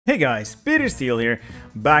Hey guys, Peter Steele here,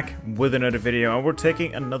 back with another video, and we're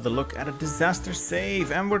taking another look at a disaster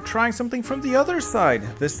save, and we're trying something from the other side.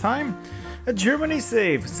 This time, a Germany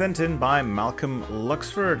save sent in by Malcolm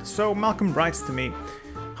Luxford. So Malcolm writes to me,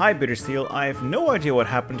 "Hi Peter Steele, I have no idea what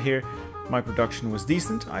happened here. My production was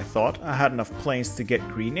decent, I thought. I had enough planes to get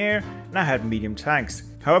green air, and I had medium tanks.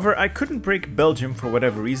 However, I couldn't break Belgium for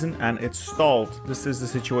whatever reason, and it stalled." This is the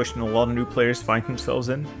situation a lot of new players find themselves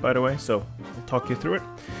in, by the way, so I'll talk you through it.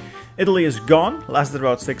 Italy is gone, lasted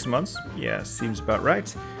about 6 months. Yeah, seems about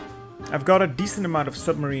right. I've got a decent amount of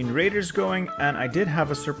submarine raiders going, and I did have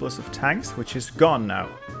a surplus of tanks, which is gone now.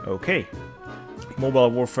 Okay. Mobile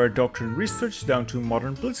warfare doctrine research down to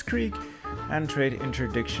modern blitzkrieg, and trade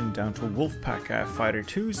interdiction down to Wolfpack. I have fighter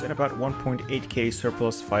 2s and about 1.8k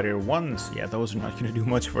surplus fighter 1s. Yeah, those are not going to do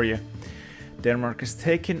much for you. Denmark is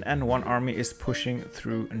taken and one army is pushing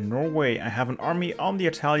through Norway. I have an army on the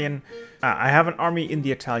Italian... I have an army in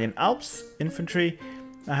the Italian Alps, infantry.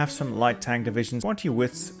 I have some light tank divisions, 20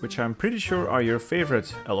 withs, which I'm pretty sure are your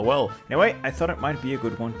favorite, lol. Anyway, I thought it might be a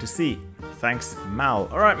good one to see. Thanks, Mal.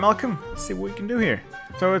 Alright, Malcolm, let's see what we can do here.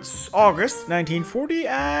 So it's August 1940,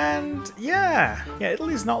 and yeah,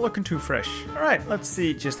 Italy's not looking too fresh. Alright, let's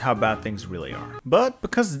see just how bad things really are. But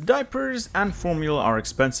because diapers and formula are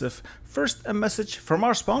expensive, first a message from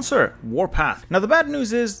our sponsor, Warpath. Now the bad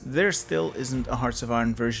news is, there still isn't a Hearts of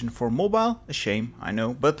Iron version for mobile. A shame, I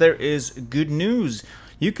know, but there is good news.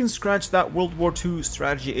 You can scratch that World War II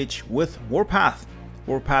strategy itch with Warpath.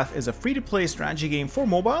 Warpath is a free-to-play strategy game for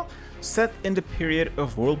mobile, set in the period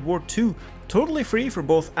of World War II. Totally free for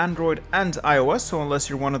both Android and iOS, so unless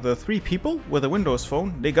you're one of the 3 people with a Windows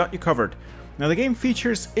phone, they got you covered. Now the game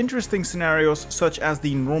features interesting scenarios such as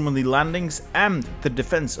the Normandy landings and the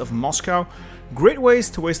defense of Moscow. Great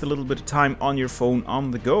ways to waste a little bit of time on your phone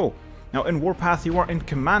on the go. Now in Warpath you are in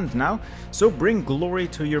command now, so bring glory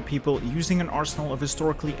to your people using an arsenal of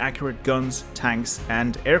historically accurate guns, tanks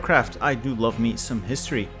and aircraft. I do love me some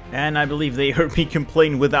history. And I believe they heard me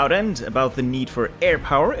complain without end about the need for air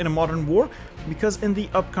power in a modern war, because in the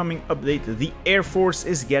upcoming update the Air Force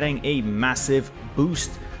is getting a massive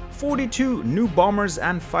boost. 42 new bombers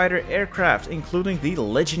and fighter aircraft, including the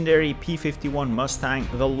legendary P-51 Mustang,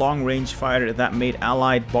 the long-range fighter that made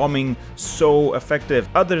Allied bombing so effective.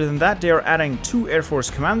 Other than that, they are adding 2 Air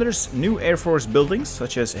Force commanders, new Air Force buildings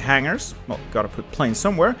such as hangars, well, gotta put planes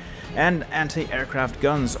somewhere, and anti-aircraft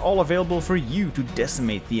guns, all available for you to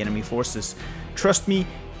decimate the enemy forces. Trust me,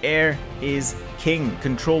 air is king.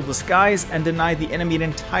 Control the skies and deny the enemy an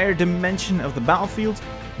entire dimension of the battlefield.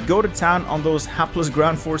 Go to town on those hapless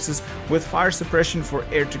ground forces with fire suppression for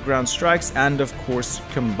air-to-ground strikes and of course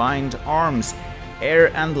combined arms.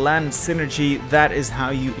 Air and land synergy, that is how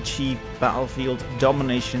you achieve battlefield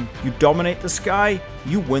domination. You dominate the sky,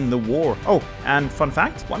 you win the war. Oh, and fun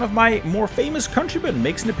fact, one of my more famous countrymen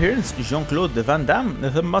makes an appearance, Jean-Claude Van Damme,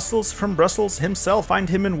 the muscles from Brussels himself. Find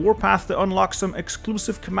him in Warpath to unlock some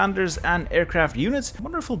exclusive commanders and aircraft units. I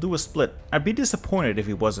wonder if he'll do a split. I'd be disappointed if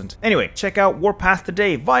he wasn't. Anyway, check out Warpath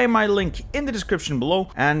today via my link in the description below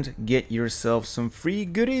and get yourself some free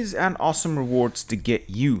goodies and awesome rewards to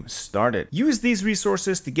get you started. Use these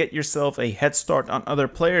resources to get yourself a head start on other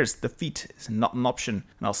players. Defeat is not an option.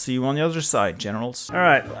 And I'll see you on the other side, generals.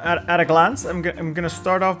 Alright, at a glance, I'm gonna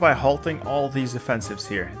start off by halting all these offensives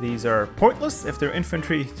here. These are pointless. If they're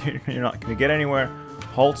infantry, you're not gonna get anywhere.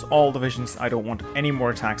 Halt all divisions. I don't want any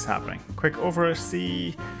more attacks happening. Quick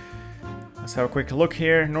oversee. Let's have a quick look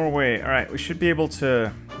here. Norway. Alright, we should be able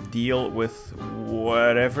to deal with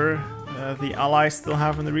whatever the allies still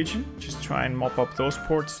have in the region. Just try and mop up those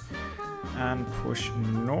ports and push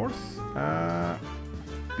north.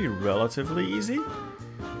 Be relatively easy.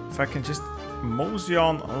 If I can just mosey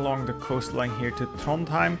on along the coastline here to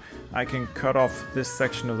Trondheim, I can cut off this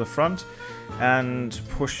section of the front and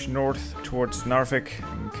push north towards Narvik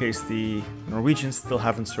in case the Norwegians still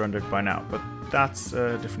haven't surrendered by now, but that's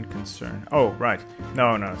a different concern. Oh, right.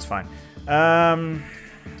 No, it's fine.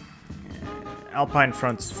 Alpine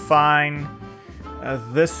front's fine.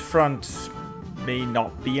 This front may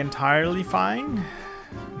not be entirely fine.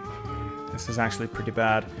 This is actually pretty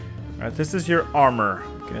bad. Alright, this is your armor.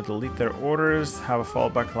 I'm gonna delete their orders, have a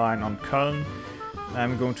fallback line on Köln.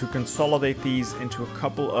 I'm going to consolidate these into a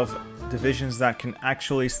couple of divisions that can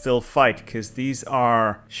actually still fight, because these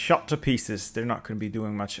are shot to pieces. They're not going to be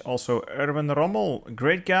doing much. Also, Erwin Rommel,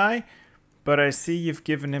 great guy, but I see you've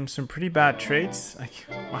given him some pretty bad traits.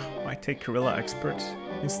 I take guerrilla expert.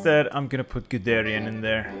 Instead, I'm gonna put Guderian in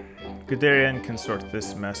there. Guderian can sort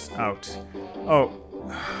this mess out. Oh.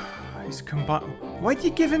 He's combined. Why'd you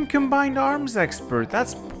give him combined arms expert?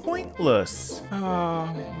 That's pointless.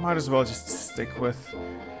 Might as well just stick with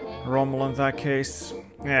Rommel in that case.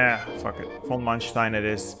 Yeah, fuck it. Von Manstein it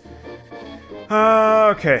is.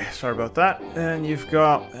 Okay, sorry about that. And you've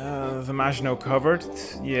got the Maginot covered.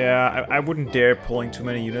 Yeah, I wouldn't dare pulling too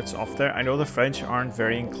many units off there. I know the French aren't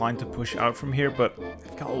very inclined to push out from here, but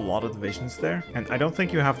they've got a lot of divisions there. And I don't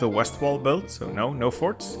think you have the west wall built, so no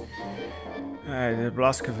forts.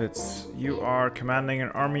 Blaskowitz, you are commanding an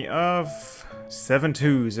army of 7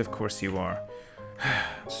 twos, of course you are.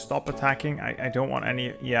 Stop attacking. I don't want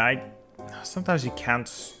any... Yeah, sometimes you can't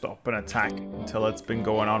stop an attack until it's been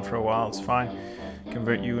going on for a while. It's fine.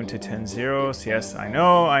 Convert you into 10 zeros. Yes, I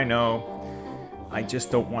know. I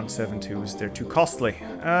just don't want 7 twos. They're too costly.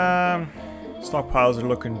 Stockpiles are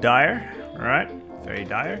looking dire. Alright, very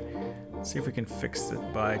dire. Let's see if we can fix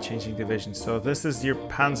it by changing divisions. So this is your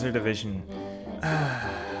Panzer division.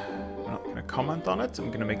 I'm not going to comment on it. I'm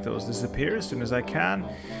going to make those disappear as soon as I can.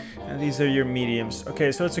 And these are your mediums.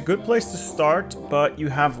 Okay, so it's a good place to start, but you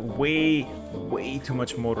have way too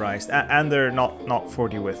much motorized. And they're not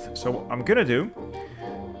 40 width. So what I'm going to do,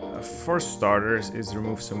 for starters, is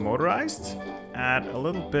remove some motorized. Add a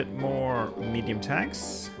little bit more medium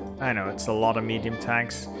tanks. I know, it's a lot of medium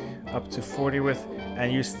tanks. Up to 40 width.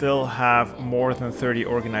 And you still have more than 30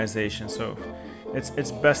 organizations. So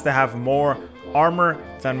it's best to have more armor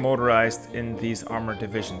than motorized in these armor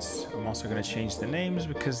divisions. I'm also going to change the names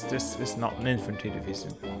because this is not an infantry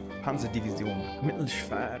division. Panzerdivision.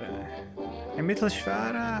 Mittelschwere. A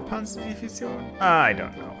Mittelschwere Panzerdivision? I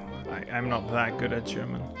don't know. I'm not that good at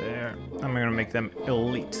German. There. I'm going to make them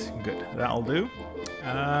elite. Good. That'll do.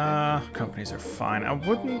 Companies are fine. I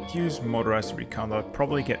wouldn't use motorized recon though. I'd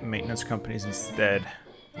probably get maintenance companies instead.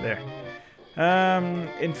 There.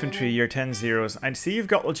 Infantry, you're 10 zeros. I see you've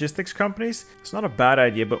got logistics companies. It's not a bad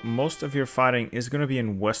idea, but most of your fighting is going to be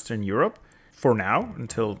in Western Europe for now,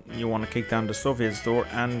 until you want to kick down the Soviets door,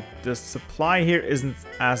 and the supply here isn't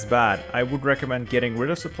as bad. I would recommend getting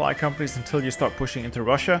rid of supply companies until you start pushing into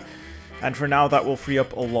Russia, and for now that will free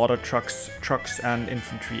up a lot of trucks and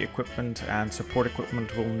infantry equipment, and support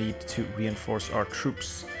equipment will need to reinforce our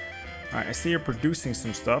troops. Alright, I see you're producing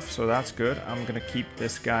some stuff, so that's good. I'm gonna keep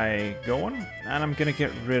this guy going, and I'm gonna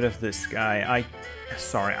get rid of this guy.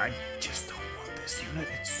 Sorry, I just don't want this unit.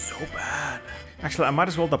 It's so bad. Actually, I might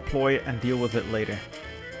as well deploy and deal with it later.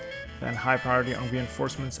 Then high priority on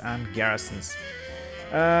reinforcements and garrisons.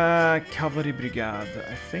 Cavalry brigade.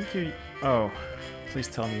 I think you're... Oh, please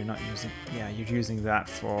tell me you're not using... Yeah, you're using that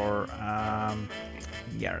for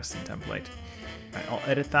garrison template. Right, I'll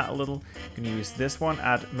edit that a little. I'm going to use this one,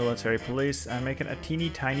 add military police, and make it a teeny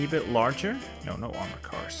tiny bit larger. No armor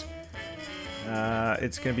cars.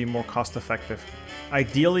 It's going to be more cost effective.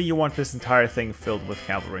 Ideally, you want this entire thing filled with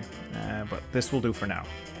cavalry, but this will do for now.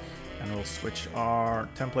 And we'll switch our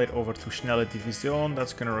template over to Schnelle Division.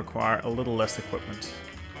 That's going to require a little less equipment.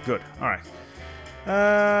 Good, alright.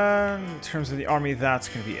 In terms of the army, that's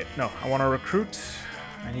going to be it. No, I want to recruit.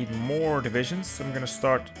 I need more divisions, so I'm going to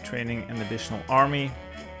start training an additional army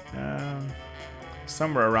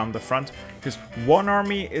somewhere around the front, because one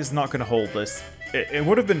army is not going to hold this. It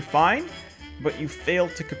would have been fine, but you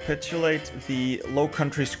failed to capitulate the Low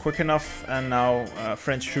Countries quick enough, and now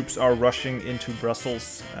French troops are rushing into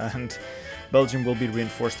Brussels, and Belgium will be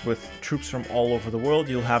reinforced with troops from all over the world.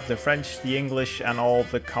 You'll have the French, the English, and all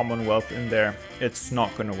the Commonwealth in there. It's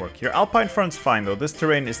not going to work. Your Alpine front's fine though. This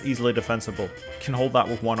terrain is easily defensible. Can hold that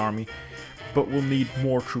with one army, but we'll need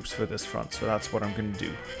more troops for this front, so that's what I'm going to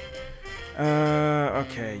do.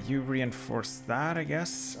 Okay, you reinforce that, I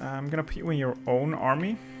guess. I'm going to put you in your own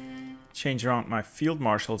army. Change around my field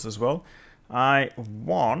marshals as well. I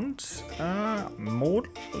want Model.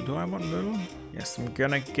 Do I want Model? Yes, I'm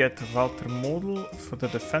gonna get Walter Model for the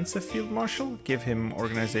defensive field marshal. Give him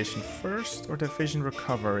organization first or division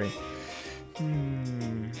recovery.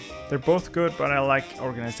 They're both good, but I like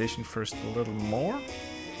organization first a little more.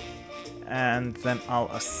 And then I'll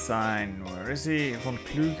assign, where is he? Von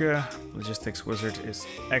Kluge, logistics wizard is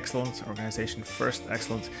excellent. Organization first,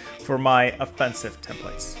 excellent. For my offensive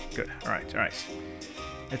templates. Good, alright.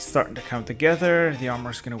 It's starting to come together. The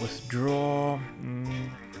armor's gonna withdraw.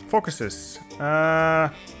 Focuses.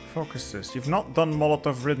 Focuses. You've not done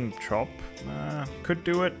Molotov Ribbentrop. Could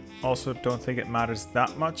do it. Also don't think it matters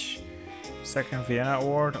that much. Second Vienna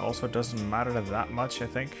Award also doesn't matter that much, I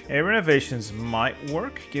think. Air renovations might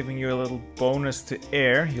work, giving you a little bonus to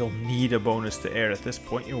air. You'll need a bonus to air at this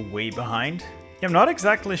point. You're way behind. Yeah, I'm not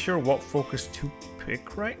exactly sure what focus to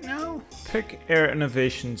pick right now. Pick air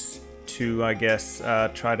innovations to, I guess,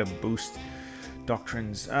 try to boost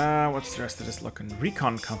doctrines. What's the rest of this looking?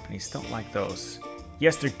 Recon companies, don't like those.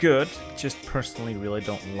 Yes, they're good, just personally really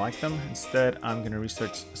don't like them. Instead, I'm going to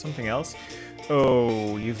research something else.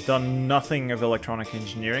 Oh, you've done nothing of electronic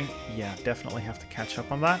engineering. Yeah, definitely have to catch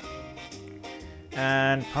up on that.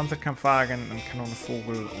 And Panzerkampfwagen and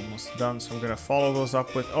Kanonenvogel almost done, so I'm going to follow those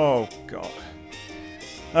up with... Oh, God.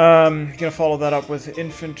 I'm gonna follow that up with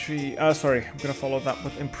infantry. I'm gonna follow that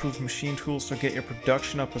with improved machine tools. So get your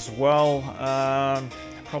production up as well.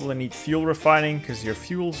 Probably need fuel refining because your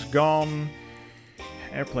fuel's gone.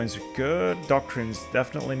 Airplanes are good. Doctrines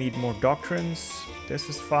definitely need more doctrines. This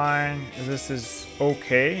is fine. This is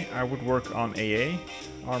okay. I would work on AA.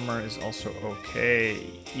 Armor is also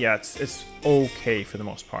okay. Yeah, it's okay for the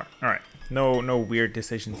most part. All right, no weird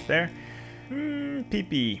decisions there.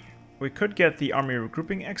 PP. We could get the Army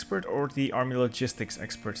Regrouping Expert or the Army Logistics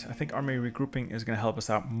Expert. I think Army Regrouping is going to help us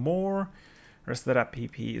out more. The rest of that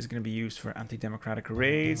PP is going to be used for anti-democratic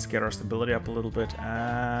raids, get our stability up a little bit,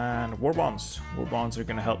 and war bonds. War bonds are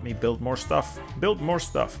going to help me build more stuff.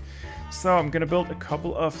 So I'm going to build a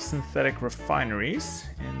couple of synthetic refineries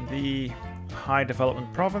in the high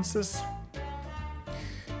development provinces.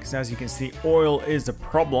 Because as you can see, oil is a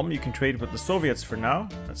problem. You can trade with the Soviets for now.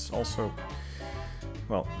 That's also...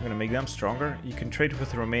 Well, I'm going to make them stronger. You can trade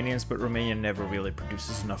with the Romanians, but Romania never really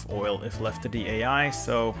produces enough oil if left to the AI,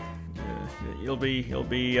 so you'll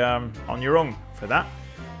be on your own for that.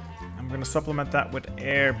 I'm going to supplement that with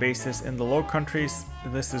air bases in the Low Countries.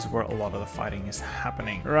 This is where a lot of the fighting is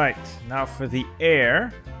happening. Right, now for the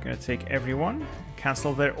air, I'm going to take everyone,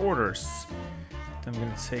 cancel their orders. Then I'm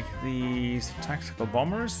going to take these tactical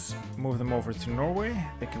bombers, move them over to Norway.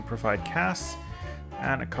 They can provide CAS.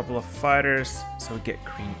 And a couple of fighters, so we get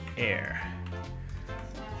green air.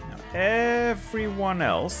 Now everyone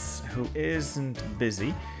else who isn't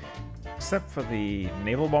busy, except for the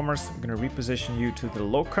naval bombers, I'm going to reposition you to the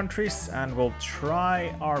Low Countries, and we'll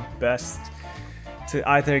try our best to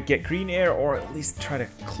either get green air or at least try to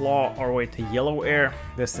claw our way to yellow air.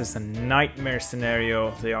 This is a nightmare scenario.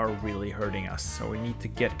 They are really hurting us, so we need to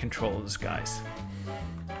get control of these guys.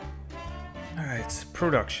 Alright,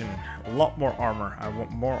 production. A lot more armor. I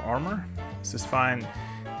want more armor. This is fine.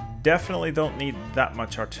 Definitely don't need that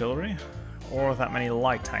much artillery or that many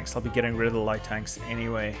light tanks. I'll be getting rid of the light tanks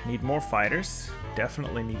anyway. Need more fighters.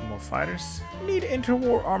 Definitely need more fighters. Need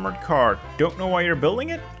interwar armored car. Don't know why you're building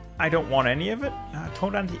it. I don't want any of it.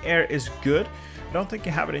 Towed anti-air is good. I don't think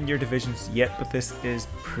you have it in your divisions yet, but this is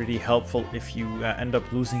pretty helpful if you end up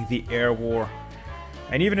losing the air war.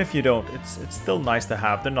 And even if you don't, it's still nice to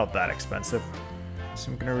have. They're not that expensive.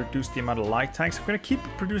 So I'm going to reduce the amount of light tanks. I'm going to keep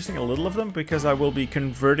producing a little of them because I will be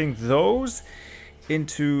converting those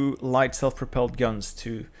into light self-propelled guns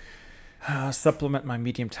to supplement my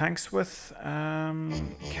medium tanks with.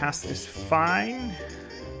 CAS is fine.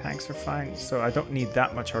 Tanks are fine. So I don't need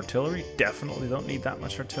that much artillery. Definitely don't need that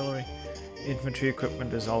much artillery. Infantry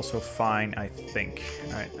equipment is also fine, I think.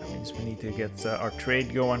 Alright, that means we need to get our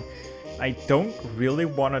trade going. I don't really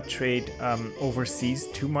want to trade overseas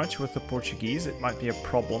too much with the Portuguese. It might be a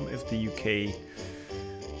problem if the UK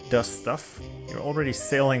does stuff. You're already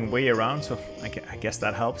sailing way around, so I guess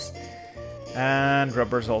that helps. And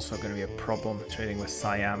rubber is also going to be a problem, trading with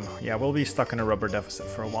Siam. Yeah, we'll be stuck in a rubber deficit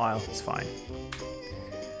for a while. It's fine.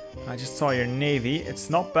 I just saw your navy.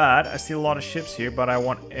 It's not bad. I see a lot of ships here, but I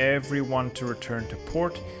want everyone to return to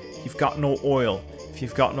port. You've got no oil. If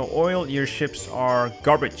you've got no oil, your ships are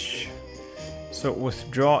garbage. So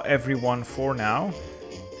withdraw everyone for now.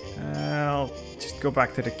 I'll just go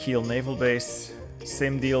back to the Kiel naval base.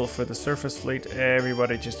 Same deal for the surface fleet.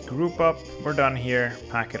 Everybody just group up. We're done here.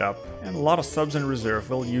 Pack it up. And a lot of subs in reserve.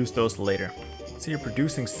 We'll use those later. So you're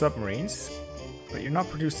producing submarines, but you're not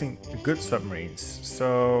producing good submarines.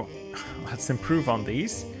 So let's improve on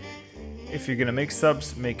these. If you're gonna make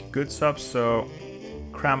subs, make good subs. So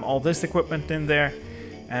cram all this equipment in there,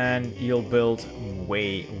 and you'll build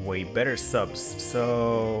way better subs.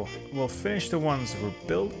 So we'll finish the ones we're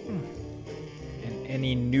building, and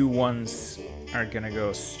any new ones are gonna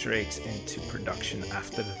go straight into production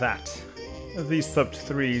after that. These sub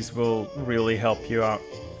 3s will really help you out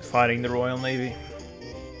fighting the Royal Navy.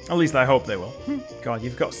 At least I hope they will. God,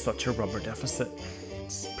 you've got such a rubber deficit.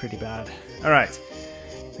 It's pretty bad. Alright,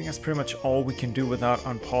 I think that's pretty much all we can do without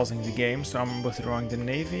unpausing the game, so I'm withdrawing the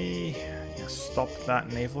Navy. Yeah, stop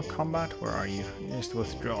that naval combat. Where are you? Just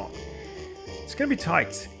withdraw. It's gonna be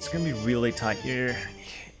tight. It's gonna be really tight.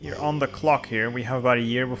 You're on the clock here. We have about a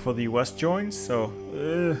year before the US joins, so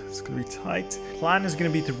it's gonna be tight. Plan is gonna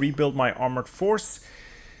be to rebuild my armored force.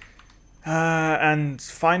 And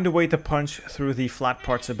find a way to punch through the flat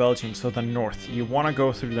parts of Belgium, so the north. You want to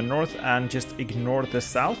go through the north and just ignore the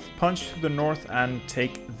south, punch through the north and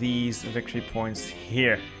take these victory points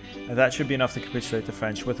here. That should be enough to capitulate the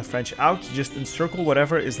French. With the French out, just encircle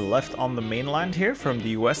whatever is left on the mainland here from the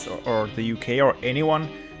US or the UK or anyone.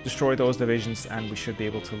 Destroy those divisions and we should be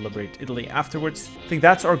able to liberate Italy afterwards. I think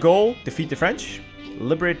that's our goal. Defeat the French,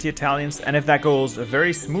 liberate the Italians, and if that goes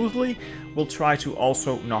very smoothly, we'll try to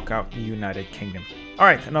also knock out the United Kingdom.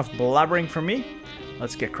 Alright, enough blabbering from me.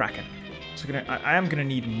 Let's get cracking. So I am gonna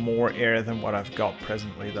need more air than what I've got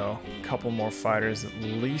presently though. A couple more fighters at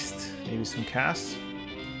least, maybe some CAS.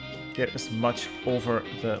 Get as much over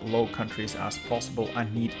the Low Countries as possible. I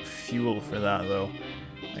need fuel for that though.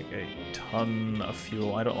 Like a ton of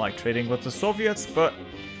fuel. I don't like trading with the Soviets, but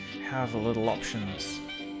have a little options.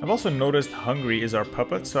 I've also noticed Hungary is our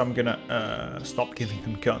puppet, so I'm gonna stop giving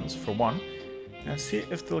them guns for one. And see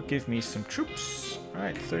if they'll give me some troops.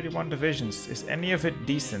 Alright, 31 divisions. Is any of it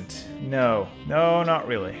decent? No. No, not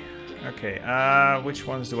really. Okay, which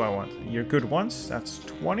ones do I want? Your good ones, that's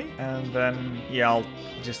 20. And then, yeah, I'll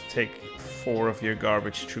just take 4 of your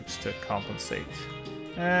garbage troops to compensate.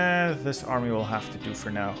 This army will have to do for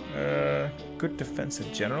now. Good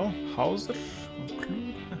defensive general, Hauser.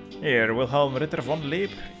 Here, Wilhelm Ritter von Leeb,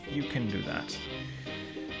 you can do that.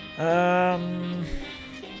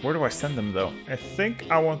 Where do I send them though? I think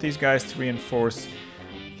I want these guys to reinforce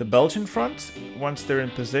the Belgian front once they're in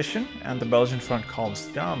position and the Belgian front calms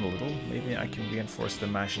down a little. Maybe I can reinforce the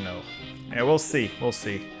Maginot. Yeah, we'll see, we'll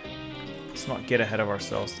see. Let's not get ahead of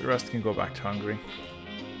ourselves. The rest can go back to Hungary.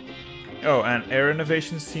 Oh, and air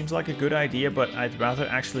innovation seems like a good idea, but I'd rather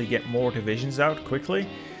actually get more divisions out quickly.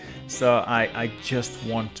 So I just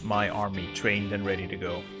want my army trained and ready to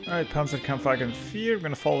go. Alright, Panzerkampfwagen 4, I'm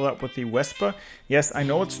going to follow that with the Wespe. Yes, I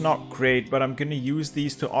know it's not great, but I'm going to use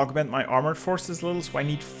these to augment my armored forces a little, so I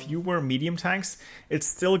need fewer medium tanks. It's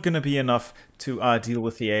still going to be enough to deal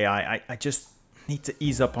with the AI. I just need to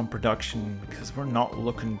ease up on production because we're not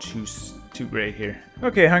looking too great here.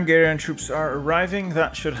 Okay, Hungarian troops are arriving.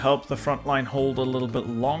 That should help the front line hold a little bit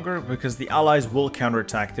longer because the Allies will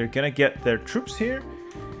counterattack. They're going to get their troops here.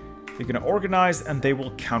 They're going to organize and they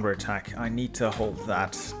will counterattack. I need to hold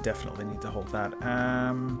that. Definitely need to hold that.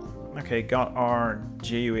 Okay, got our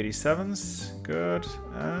Ju-87s. Good.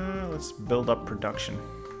 Let's build up production.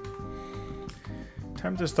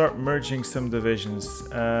 Time to start merging some divisions.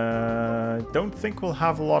 Don't think we'll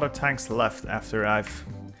have a lot of tanks left after I've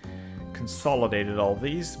consolidated all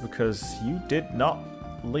these because you did not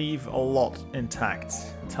leave a lot intact.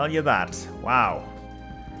 I'll tell you that. Wow.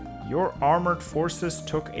 Your armored forces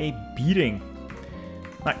took a beating.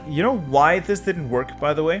 Now, you know why this didn't work,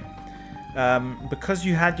 by the way? Because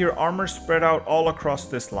you had your armor spread out all across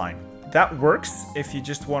this line. That works if you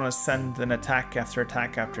just want to send an attack after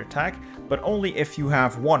attack after attack, but only if you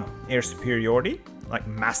have 1, air superiority, like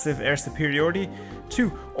massive air superiority, 2,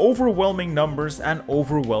 overwhelming numbers and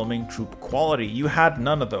overwhelming troop quality. You had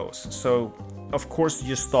none of those, so of course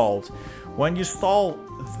you stalled. When you stall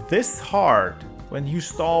this hard, you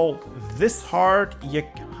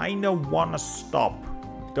kinda wanna stop.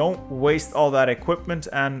 Don't waste all that equipment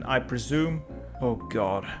and I presume, oh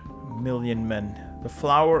god, million men. The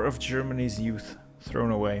flower of Germany's youth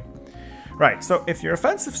thrown away. Right, so if your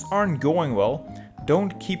offensives aren't going well,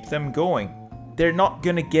 don't keep them going. They're not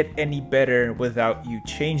gonna get any better without you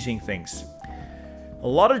changing things. A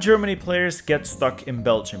lot of Germany players get stuck in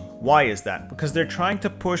Belgium. Why is that? Because they're trying to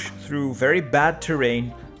push through very bad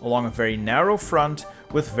terrain along a very narrow front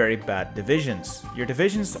with very bad divisions. Your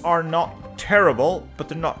divisions are not terrible, but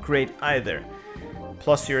they're not great either.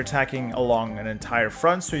 Plus you're attacking along an entire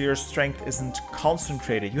front, so your strength isn't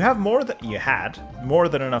concentrated. You had more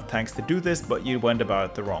than enough tanks to do this, but you went about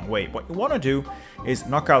it the wrong way. What you want to do is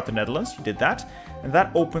knock out the Netherlands, you did that, and that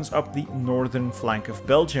opens up the northern flank of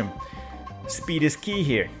Belgium. Speed is key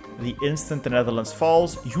here. The instant the Netherlands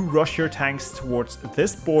falls, you rush your tanks towards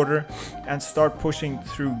this border and start pushing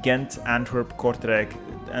through Ghent, Antwerp, Kortrijk,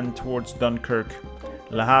 and towards Dunkirk,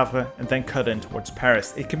 Le Havre, and then cut in towards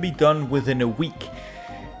Paris. It can be done within a week.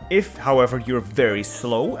 If, however, you're very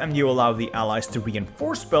slow and you allow the Allies to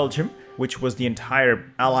reinforce Belgium, which was the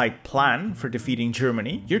entire Allied plan for defeating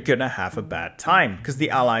Germany, you're gonna have a bad time, because the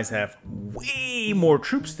Allies have way more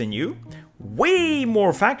troops than you, way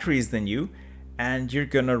more factories than you, and you're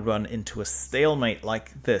gonna run into a stalemate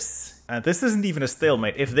like this. And this isn't even a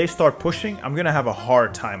stalemate. If they start pushing, I'm gonna have a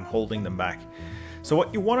hard time holding them back. So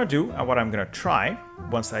what you want to do, and what I'm going to try,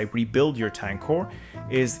 once I rebuild your tank corps,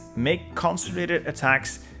 is make concentrated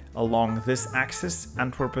attacks along this axis,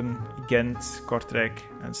 Antwerpen, Ghent, Kortrijk,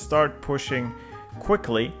 and start pushing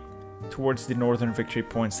quickly towards the northern victory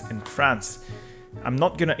points in France. I'm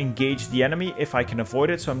not gonna engage the enemy if I can avoid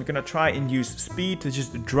it, so I'm gonna try and use speed to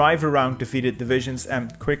just drive around defeated divisions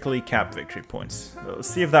and quickly cap victory points. Let's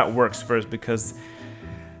see if that works first, because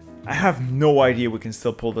I have no idea we can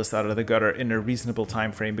still pull this out of the gutter in a reasonable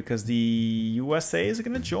time frame, because the USA is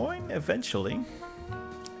gonna join eventually,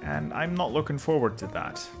 and I'm not looking forward to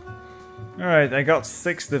that. Alright, I got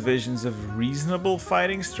 6 divisions of reasonable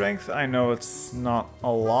fighting strength. I know it's not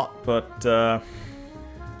a lot, but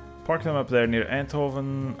park them up there near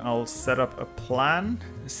Eindhoven. I'll set up a plan,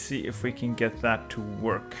 see if we can get that to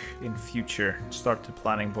work in future. Start the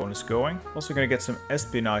planning bonus going. Also gonna get some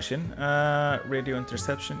espionage in. Radio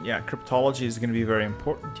interception. Yeah, cryptology is gonna be very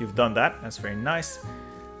important. You've done that, that's very nice.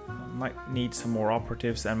 Might need some more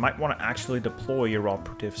operatives and might want to actually deploy your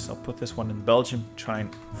operatives. I'll put this one in Belgium, try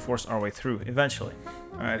and force our way through eventually.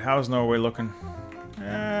 Alright, how's Norway looking?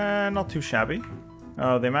 Not too shabby.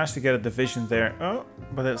 Oh, they managed to get a division there. Oh,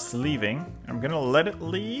 but it's leaving. I'm gonna let it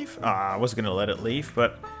leave. I was gonna let it leave,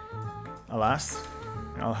 but alas,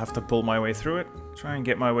 I'll have to pull my way through it. Try and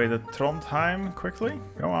get my way to Trondheim quickly.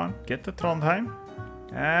 Go on, get to Trondheim.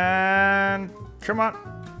 And come on.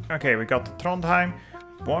 Okay, we got to Trondheim.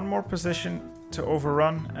 One more position to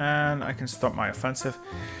overrun and I can start my offensive.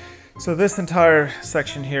 So this entire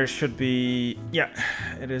section here should be... yeah,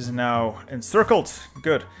 it is now encircled.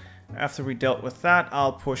 Good. After we dealt with that,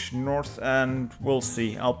 I'll push north and we'll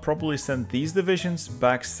see. I'll probably send these divisions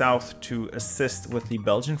back south to assist with the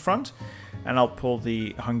Belgian front, and I'll pull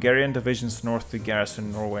the Hungarian divisions north to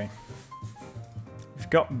garrison Norway. We've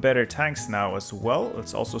got better tanks now as well.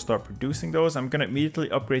 Let's also start producing those. I'm gonna immediately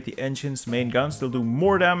upgrade the engines, main guns. They'll do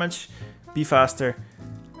more damage, be faster.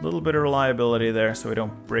 A little bit of reliability there so we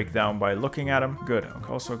don't break down by looking at them. Good. I've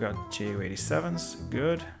also got Ju-87s.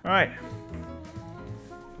 Good. Alright.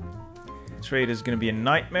 Trade is gonna be a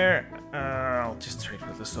nightmare. I'll just trade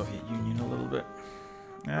with the Soviet Union a little bit.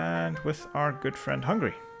 And with our good friend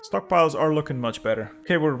Hungary. Stockpiles are looking much better.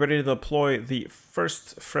 Okay, we're ready to deploy the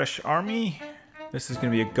first fresh army. This is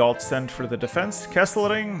going to be a godsend for the defense.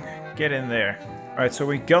 Kesselring, get in there. Alright, so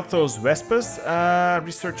we got those Vespas.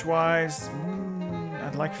 Research-wise,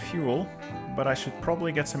 I'd like fuel, but I should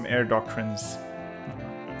probably get some air doctrines.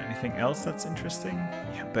 Anything else that's interesting?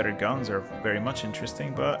 Yeah, better guns are very much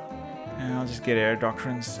interesting, but I'll just get air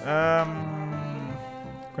doctrines. I'm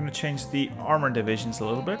going to change the armor divisions a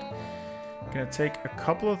little bit. I'm going to take a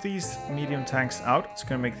couple of these medium tanks out. It's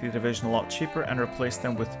going to make the division a lot cheaper and replace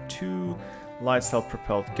them with 2 light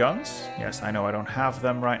self-propelled guns. Yes, I know I don't have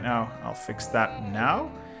them right now. I'll fix that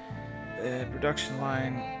now. Production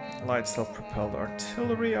line, light self-propelled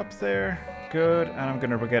artillery up there. Good. And I'm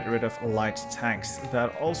gonna get rid of light tanks.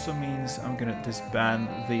 That also means I'm gonna disband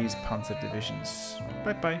these panzer divisions.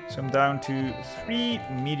 Bye-bye. So I'm down to 3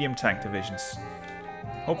 medium tank divisions.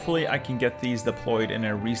 Hopefully I can get these deployed in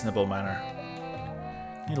a reasonable manner.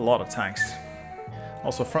 Need a lot of tanks.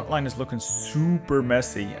 Also, frontline is looking super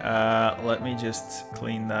messy. Let me just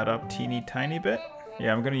clean that up teeny tiny bit.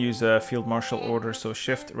 Yeah, I'm gonna use a field marshal order, so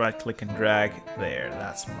shift, right click and drag. There,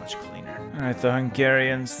 that's much cleaner. Alright, the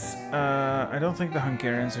Hungarians. I don't think the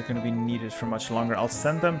Hungarians are gonna be needed for much longer. I'll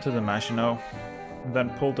send them to the Maginot. And then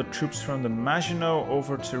pull the troops from the Maginot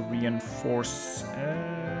over to reinforce...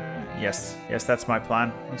 Yes, that's my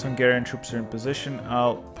plan. Once Hungarian troops are in position,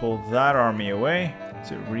 I'll pull that army away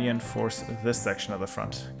to reinforce this section of the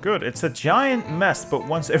front. Good, it's a giant mess, but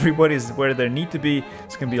once everybody's where they need to be,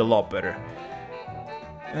 it's gonna be a lot better.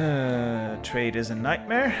 Trade is a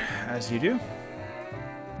nightmare, as you do.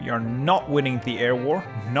 We are not winning the air war,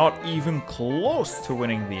 not even close to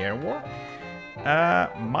winning the air war.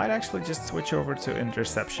 Might actually just switch over to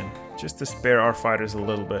interception, just to spare our fighters a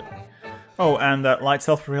little bit. Oh, and that light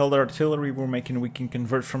self-propelled artillery we're making, we can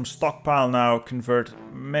convert from stockpile now, convert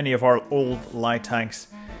many of our old light tanks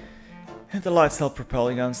into light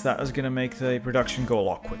self-propelled guns. That is going to make the production go a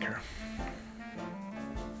lot quicker.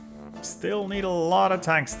 Still need a lot of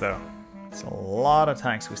tanks though. It's a lot of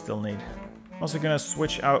tanks we still need. I'm also going to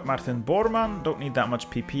switch out Martin Bormann, don't need that much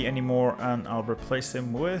PP anymore, and I'll replace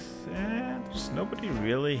him with... there's nobody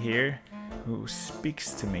really here who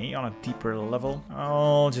speaks to me on a deeper level.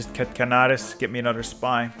 I'll just get Canaris, get me another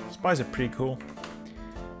spy. Spies are pretty cool.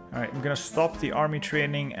 Alright, I'm gonna stop the army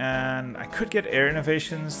training and I could get air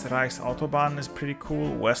innovations. Reichsautobahn is pretty cool.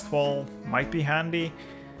 Westwall might be handy.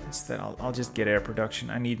 Instead, I'll just get air production.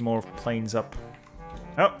 I need more planes up.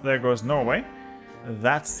 Oh, there goes Norway.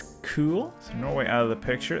 That's cool. So Norway out of the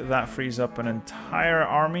picture. That frees up an entire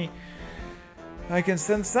army. I can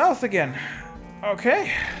send south again.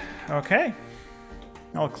 Okay. Okay.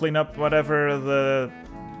 I'll clean up whatever the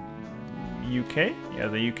UK. Yeah,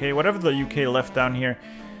 the UK. Whatever the UK left down here.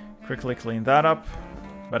 Quickly clean that up.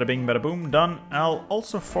 Bada bing, bada boom, done. I'll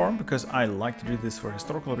also form, because I like to do this for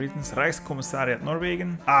historical reasons, Rijkskommissariat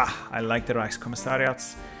Norwegen. Ah, I like the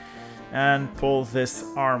Rijkskommissariats. And pull this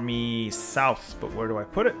army south. But where do I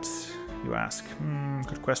put it, you ask?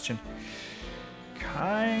 Good question.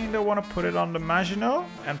 Kinda want to put it on the Maginot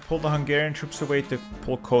and pull the Hungarian troops away to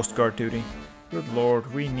pull Coast Guard duty. Good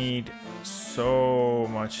lord, we need so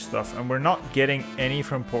much stuff. And we're not getting any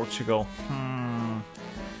from Portugal.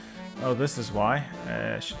 Oh, this is why.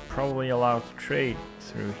 Should probably allow trade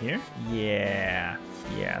through here. Yeah,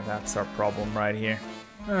 that's our problem right here.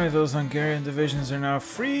 Alright, those Hungarian divisions are now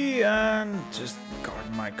free and just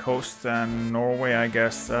guard my coast and Norway, I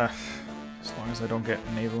guess. As long as I don't get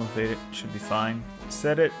naval invaded, should be fine.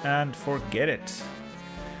 Set it and forget it.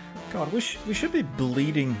 God, we should be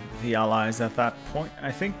bleeding the Allies at that point.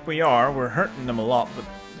 I think we are. We're hurting them a lot, but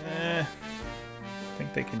I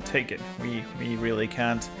think they can take it. We really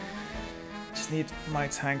can't. Just need my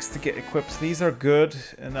tanks to get equipped. These are good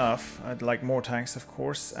enough. I'd like more tanks, of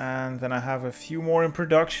course. And then I have a few more in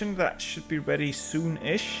production that should be ready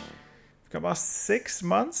soon-ish. We've got about 6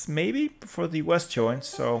 months, maybe, before the US joins.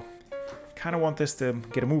 So, kind of want this to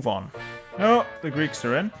get a move on. Oh, the Greeks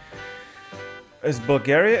are in. Is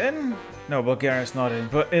Bulgaria in? No, Bulgaria's not in.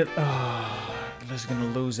 But Italy's going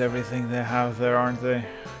to lose everything they have there, aren't they?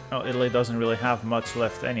 Well, Italy doesn't really have much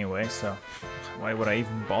left anyway, so why would I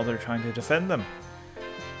even bother trying to defend them?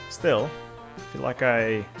 Still, I feel like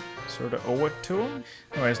I sort of owe it to them.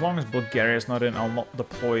 Anyway, as long as Bulgaria's not in, I'll not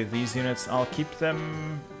deploy these units. I'll keep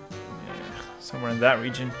them somewhere in that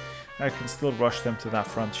region. I can still rush them to that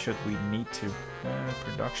front should we need to.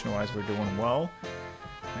 Production-wise, we're doing well.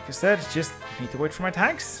 Like I said, just need to wait for my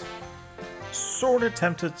tanks. Sort of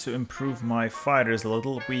tempted to improve my fighters a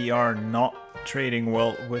little. We are not trading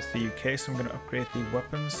well with the UK, so I'm going to upgrade the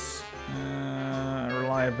weapons,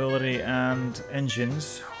 reliability and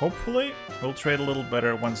engines. Hopefully we'll trade a little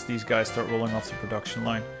better once these guys start rolling off the production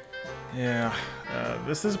line. Yeah,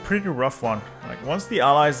 this is a pretty rough one. Like, once the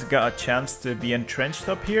Allies got a chance to be entrenched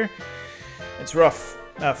up here, it's rough.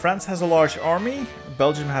 France has a large army,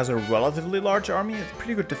 Belgium has a relatively large army, it's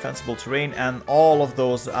pretty good defensible terrain, and all of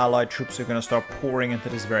those Allied troops are going to start pouring into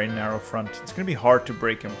this very narrow front. It's going to be hard to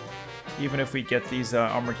break them, even if we get these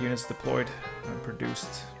armored units deployed and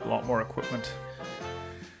produced a lot more equipment.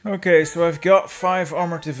 Okay, so I've got 5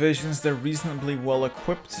 armored divisions. They're reasonably well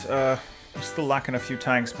equipped. We're still lacking a few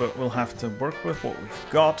tanks, but we'll have to work with what we've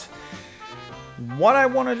got. What I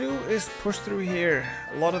want to do is push through here.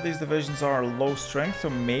 A lot of these divisions are low strength, so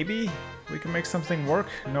maybe we can make something work.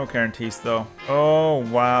 No guarantees though. Oh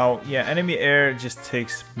wow, yeah, enemy air just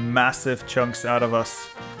takes massive chunks out of us.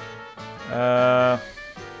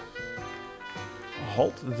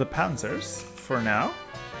 Halt the panzers for now.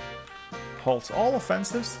 Halt all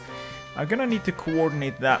offensives. I'm gonna need to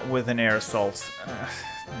coordinate that with an air assault.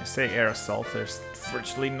 I say air assault, there's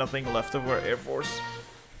virtually nothing left of our air force.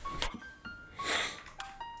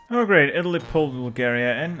 Oh great, Italy pulled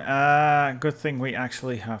Bulgaria in. Good thing we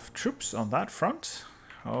actually have troops on that front.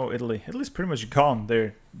 Oh, Italy. Italy's pretty much gone.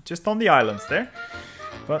 They're just on the islands there.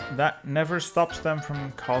 But that never stops them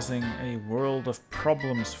from causing a world of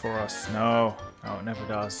problems for us. No, it never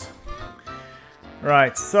does.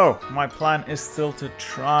 Right, so my plan is still to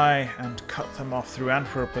try and cut them off through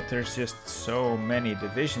Antwerp, but there's just so many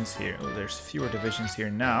divisions here. Well, there's fewer divisions here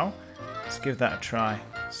now. Let's give that a try.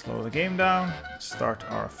 Slow the game down, start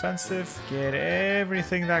our offensive, get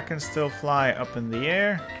everything that can still fly up in the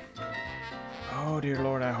air. Oh dear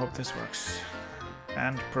lord, I hope this works.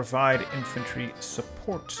 And provide infantry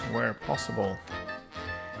support where possible.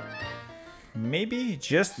 Maybe,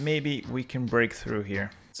 just maybe, we can break through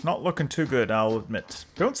here. It's not looking too good, I'll admit.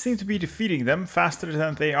 Don't seem to be defeating them faster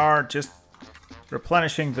than they are just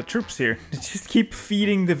replenishing the troops here. They just keep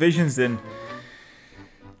feeding divisions in.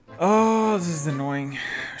 Oh, this is annoying.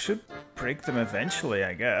 Should break them eventually,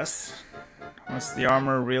 I guess. Once the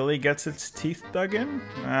armor really gets its teeth dug in.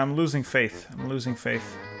 I'm losing faith. I'm losing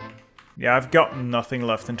faith. Yeah, I've got nothing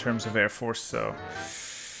left in terms of air force, so...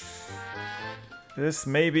 this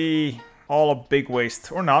may be all a big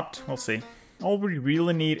waste. Or not. We'll see. All we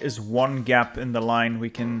really need is one gap in the line.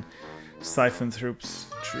 We can siphon troops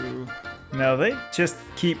through. Now they just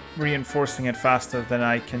keep reinforcing it faster than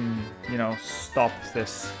I can, you know, stop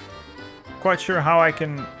this. Quite sure how I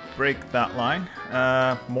can break that line.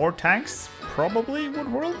 More tanks probably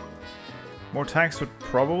would work. More tanks would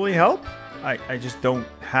probably help. I just don't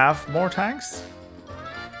have more tanks.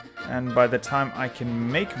 And by the time I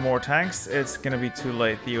can make more tanks, it's gonna be too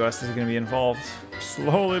late. The US is gonna be involved.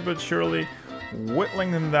 Slowly but surely,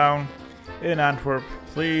 whittling them down. in Antwerp.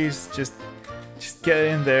 Please, just get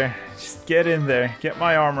in there. Just get in there. Get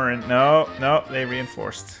my armor in. No, no, they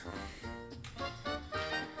reinforced.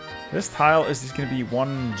 This tile is just going to be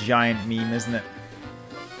one giant meme, isn't it?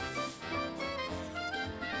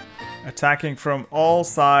 Attacking from all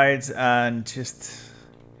sides and just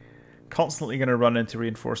constantly going to run into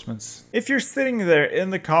reinforcements. If you're sitting there in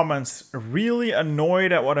the comments really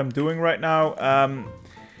annoyed at what I'm doing right now,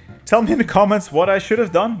 tell me in the comments what I should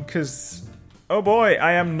have done, because oh boy,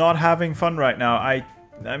 I am not having fun right now.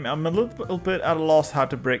 I'm a little bit at a loss how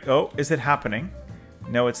to break. Oh, is it happening?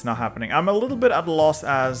 No, it's not happening. I'm a little bit at a loss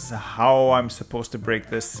as how I'm supposed to break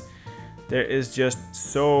this. There is just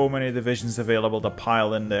so many divisions available to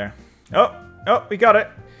pile in there. Oh, oh, we got it.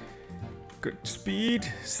 Good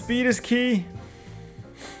speed. Speed is key.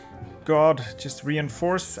 God, just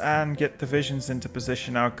reinforce and get divisions into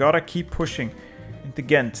position now. Gotta keep pushing into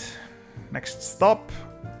Ghent. Next stop,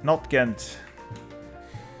 not Ghent.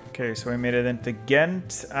 Okay, so we made it into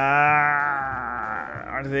Ghent.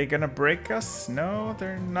 Are they gonna break us? No,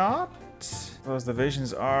 they're not. Those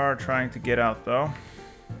divisions are trying to get out though.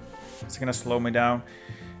 It's gonna slow me down.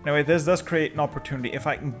 Anyway, this does create an opportunity. If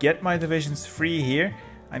I can get my divisions free here,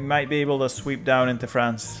 I might be able to sweep down into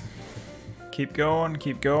France. Keep going,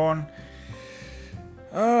 keep going.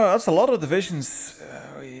 That's a lot of divisions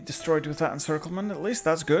we destroyed with that encirclement. At least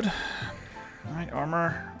that's good. Alright,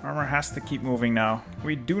 armor. Armor has to keep moving now.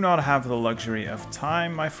 We do not have the luxury of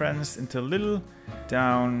time, my friends. Into Lille,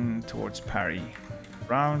 down towards Paris.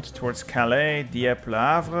 Round towards Calais, Dieppe, Le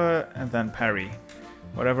Havre, and then Paris.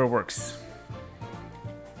 Whatever works.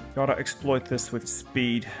 Gotta exploit this with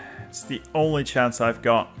speed. It's the only chance I've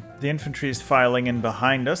got. The infantry is filing in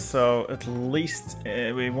behind us, so at least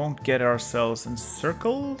we won't get ourselves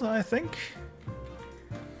encircled, I think.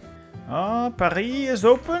 Paris is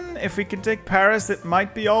open. If we can take Paris, it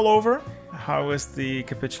might be all over. How is the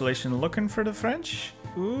capitulation looking for the French?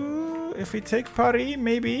 Ooh, if we take Paris,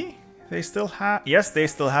 maybe. They still have... Yes, they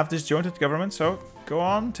still have disjointed government, so go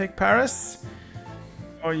on, take Paris.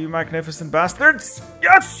 Oh, you magnificent bastards!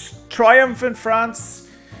 Yes! Triumph in France!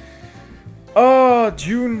 Oh,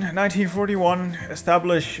 June 1941.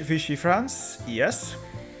 Establish Vichy France. Yes.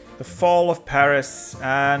 The fall of Paris.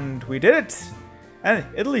 And we did it! And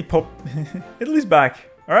Italy Italy's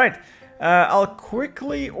back. Alright. I'll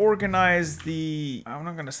quickly organize the... I'm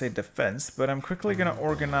not gonna say defense, but I'm quickly gonna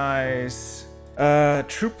organize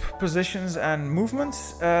troop positions and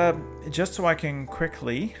movements. Just so I can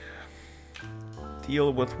quickly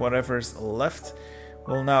deal with whatever's left.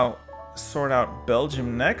 We'll now sort out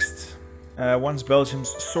Belgium next. Once Belgium's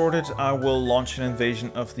sorted, I will launch an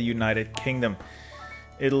invasion of the United Kingdom.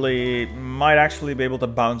 Italy might actually be able to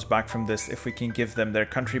bounce back from this if we can give them their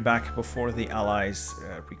country back before the Allies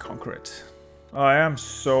reconquer it. Oh, I am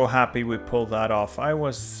so happy we pulled that off. I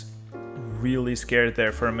was really scared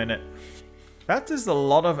there for a minute. That is a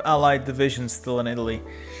lot of Allied divisions still in Italy.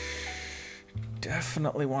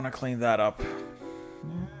 Definitely want to clean that up.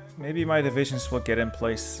 Maybe my divisions will get in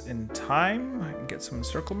place in time. I can get some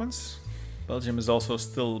encirclements. Belgium is also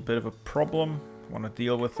still a bit of a problem. Want to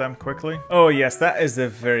deal with them quickly. Oh yes, that is a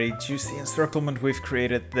very juicy encirclement we've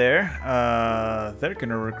created there. They're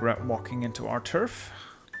gonna regret walking into our turf.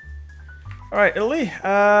 Alright, Italy.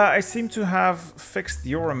 I seem to have fixed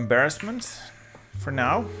your embarrassment. For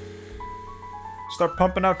now. Start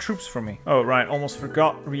pumping out troops for me. Oh, right, almost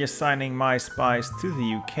forgot reassigning my spies to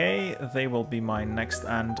the UK. They will be my next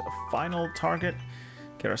and final target.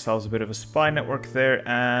 Get ourselves a bit of a spy network there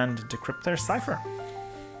and decrypt their cipher.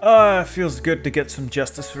 Feels good to get some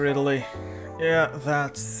justice for Italy. Yeah,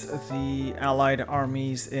 that's the Allied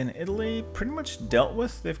armies in Italy pretty much dealt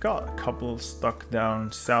with. They've got a couple stuck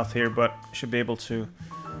down south here, but should be able to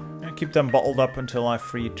keep them bottled up until I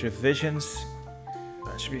free divisions.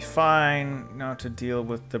 That should be fine. Now to deal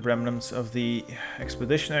with the remnants of the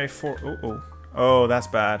expeditionary force. Oh, that's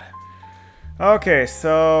bad. Okay,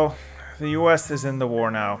 so the US is in the war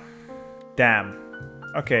now. Damn.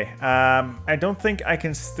 Okay, I don't think I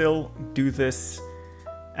can still do this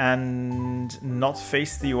and not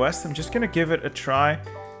face the US. I'm just gonna give it a try.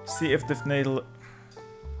 See if the NATO...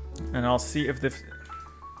 And I'll see if the...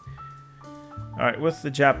 Alright, with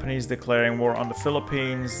the Japanese declaring war on the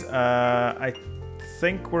Philippines, I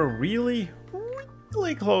think we're really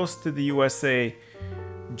close to the USA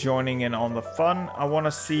joining in on the fun. I want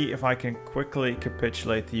to see if I can quickly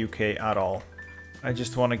capitulate the UK at all. I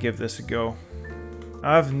just want to give this a go.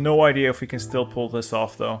 I have no idea if we can still pull this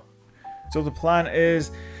off though. So the plan is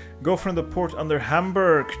go from the port under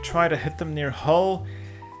Hamburg, try to hit them near Hull,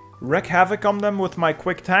 wreak havoc on them with my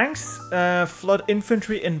quick tanks, flood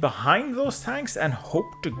infantry in behind those tanks, and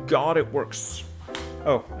hope to God it works.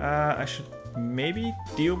 Oh, I should maybe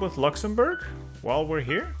deal with Luxembourg while we're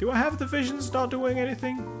here. Do I have divisions not doing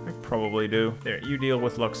anything? I probably do. There, you deal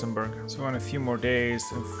with Luxembourg. So in a few more days,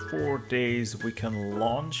 in 4 days, we can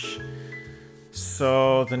launch.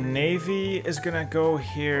 So the Navy is gonna go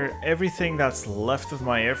here. Everything that's left of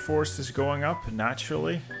my Air Force is going up,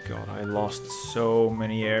 naturally. God, I lost so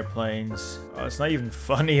many airplanes. Oh, it's not even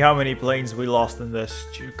funny how many planes we lost in this.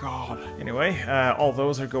 Dear God. Anyway, all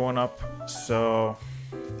those are going up, so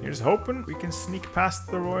here's hoping we can sneak past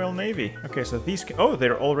the Royal Navy. Okay, so these... Oh,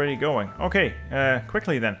 they're already going. Okay,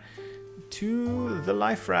 quickly then. To the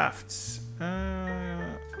life rafts.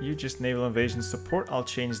 You just naval invasion support. I'll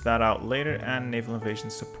change that out later. And naval invasion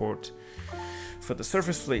support for the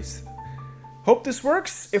surface fleets. Hope this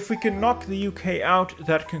works. If we can knock the UK out,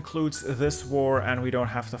 that concludes this war and we don't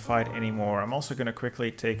have to fight anymore. I'm also going to quickly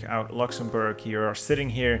take out Luxembourg. You are sitting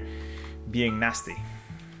here being nasty.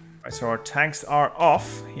 Right, so our tanks are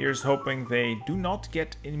off. Here's hoping they do not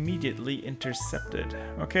get immediately intercepted.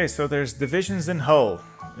 Okay, so there's divisions in Hull.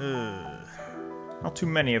 Not too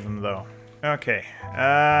many of them though. Okay,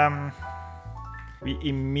 we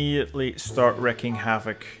immediately start wreaking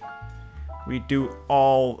havoc. We do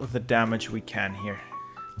all the damage we can here.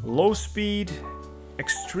 Low speed,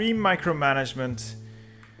 extreme micromanagement.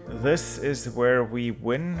 This is where we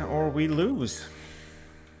win or we lose.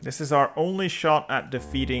 This is our only shot at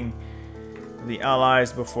defeating the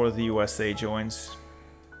Allies before the USA joins.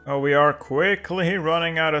 Oh, we are quickly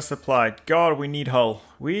running out of supply. God, we need Hull.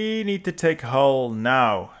 We need to take Hull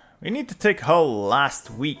now. We need to take Hull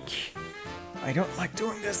last week. I don't like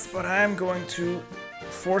doing this, but I am going to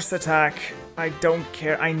force attack. I don't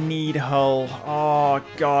care. I need Hull. Oh,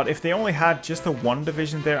 God. If they only had just a 1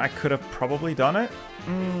 division there, I could have probably done it.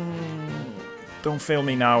 Don't fail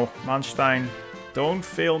me now, Manstein. Don't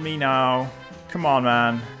fail me now. Come on,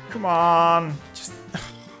 man. Come on. Just...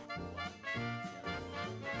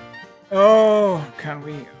 Oh, can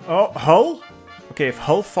we... Oh, Hull? Okay, if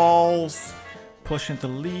Hull falls... Push into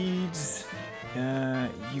Leeds.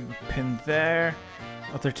 You pin there.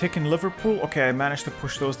 Oh, they're taking Liverpool. Okay, I managed to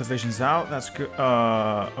push those divisions out. That's good.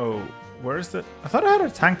 Oh, where is it? I thought I had a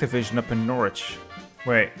tank division up in Norwich.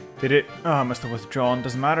 Wait, did it? Oh, I must have withdrawn.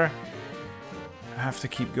 Doesn't matter. I have to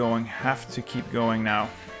keep going. Have to keep going now.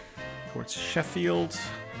 Towards Sheffield.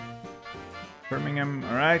 Birmingham.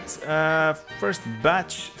 Alright. First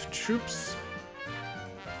batch of troops.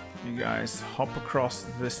 You guys hop across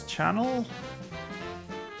this channel.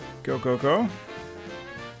 Go, go, go.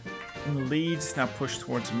 Leeds now push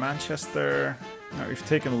towards Manchester. Now we've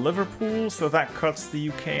taken Liverpool, so that cuts the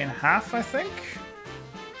UK in half, I think.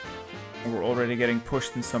 We're already getting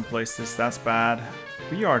pushed in some places. That's bad.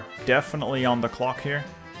 We are definitely on the clock here.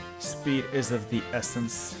 Speed is of the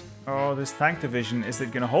essence. Oh, this tank division, is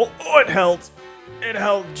it gonna hold? Oh, it held! It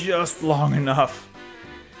held just long enough.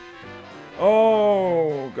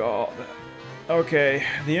 Oh, God. Okay,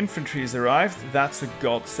 the infantry's arrived. That's a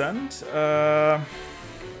godsend.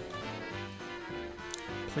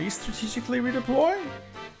 Please strategically redeploy.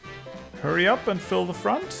 Hurry up and fill the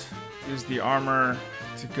front. Use the armor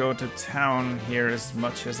to go to town here as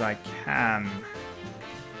much as I can.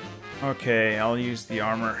 Okay, I'll use the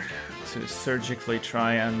armor to surgically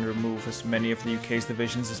try and remove as many of the UK's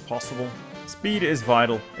divisions as possible. Speed is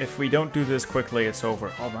vital. If we don't do this quickly, it's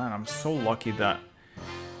over. Oh man, I'm so lucky that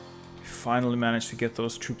we finally managed to get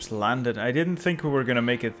those troops landed. I didn't think we were gonna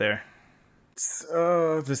make it there.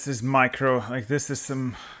 This is micro. Like, this is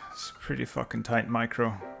some pretty fucking tight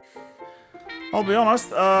micro. I'll be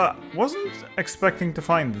honest, wasn't expecting to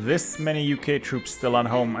find this many UK troops still at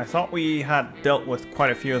home. I thought we had dealt with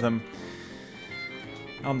quite a few of them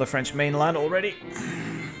on the French mainland already.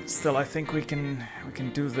 Still, I think we can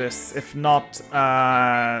do this. If not,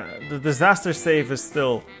 the disaster save is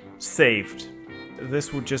still saved.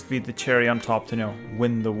 This would just be the cherry on top to, you know,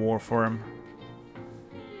 win the war for him.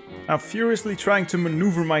 I'm furiously trying to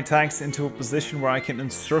maneuver my tanks into a position where I can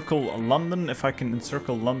encircle London. If I can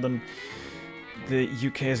encircle London, the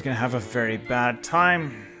UK is going to have a very bad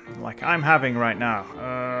time, like I'm having right now.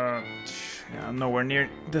 Yeah, I'm nowhere near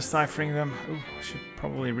deciphering them. Ooh, I should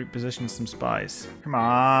probably reposition some spies. Come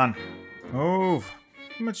on, move.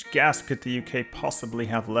 How much gas could the UK possibly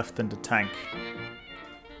have left in the tank?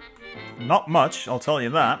 Not much, I'll tell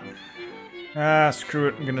you that. Screw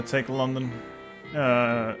it, I'm gonna take London.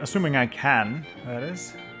 Assuming I can, that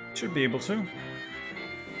is. Should be able to.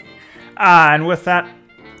 And with that,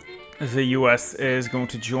 the US is going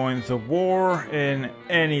to join the war in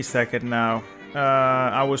any second now.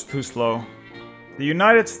 I was too slow. The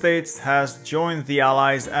United States has joined the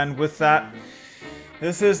Allies, and with that,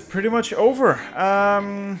 this is pretty much over.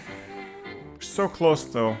 So close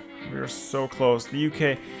though. We're so close. The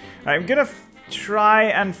UK. I'm gonna try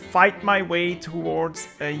and fight my way towards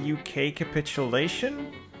a UK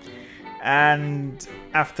capitulation. And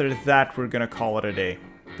after that, we're gonna call it a day.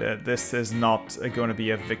 This is not going to be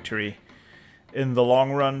a victory in the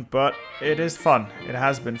long run, but it is fun. It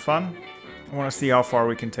has been fun. I want to see how far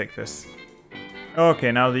we can take this.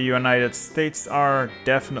 Okay, now the United States are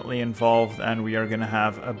definitely involved, and we are going to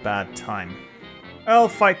have a bad time. I'll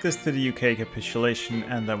fight this to the UK capitulation,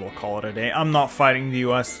 and then we'll call it a day. I'm not fighting the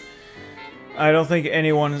US. I don't think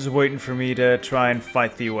anyone is waiting for me to try and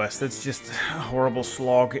fight the US. It's just a horrible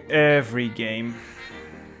slog every game.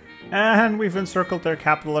 And we've encircled their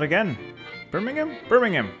capital again. Birmingham?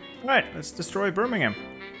 Birmingham. Right, let's destroy Birmingham.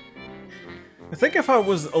 I think if I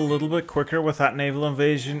was a little bit quicker with that naval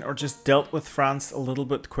invasion, or just dealt with France a little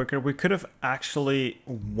bit quicker, we could have actually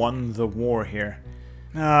won the war here.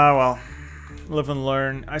 Ah, well. Live and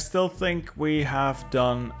learn. I still think we have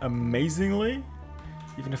done amazingly.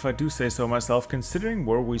 Even if I do say so myself, considering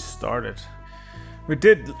where we started. We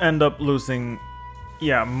did end up losing,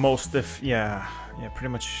 yeah, most of, yeah, pretty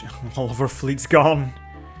much all of our fleet's gone.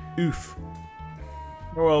 Oof.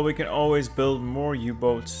 Well, we can always build more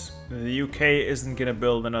U-boats. The UK isn't gonna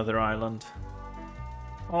build another island.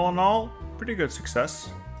 All in all, pretty good success.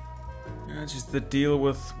 Just to deal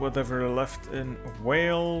with whatever left in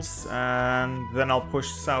Wales, and then I'll push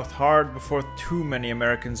south hard before too many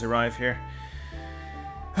Americans arrive here.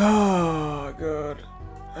 Oh, good.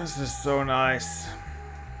 This is so nice.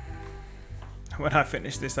 When I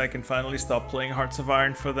finish this, I can finally stop playing Hearts of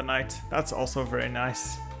Iron for the night. That's also very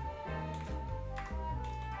nice.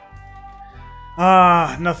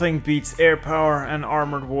 Ah, nothing beats air power and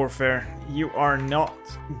armored warfare. You are not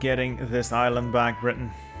getting this island back, Britain.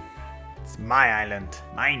 It's my island.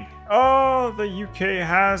 Mine. Oh, the UK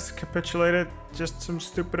has capitulated. Just some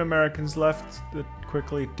stupid Americans left to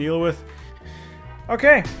quickly deal with.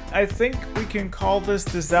 Okay, I think we can call this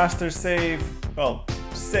disaster save, well,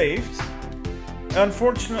 saved.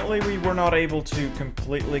 Unfortunately, we were not able to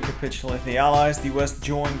completely capitulate the Allies. The US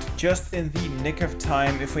joined just in the nick of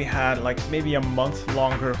time. If we had like maybe a month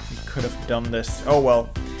longer, we could have done this. Oh well.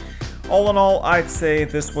 All in all, I'd say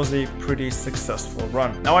this was a pretty successful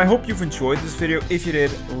run. Now, I hope you've enjoyed this video. If you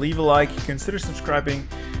did, leave a like, consider subscribing,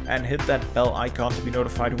 and hit that bell icon to be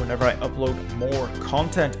notified whenever I upload more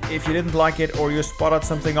content. If you didn't like it or you spotted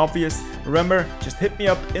something obvious, remember, just hit me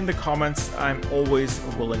up in the comments. I'm always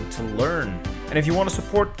willing to learn. And if you want to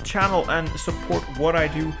support the channel and support what I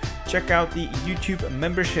do, check out the YouTube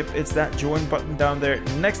membership. It's that join button down there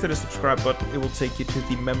next to the subscribe button. It will take you to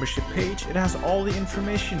the membership page. It has all the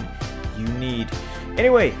information you need.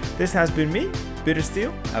 Anyway, this has been me, Bitter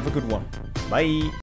Steel. Have a good one. Bye.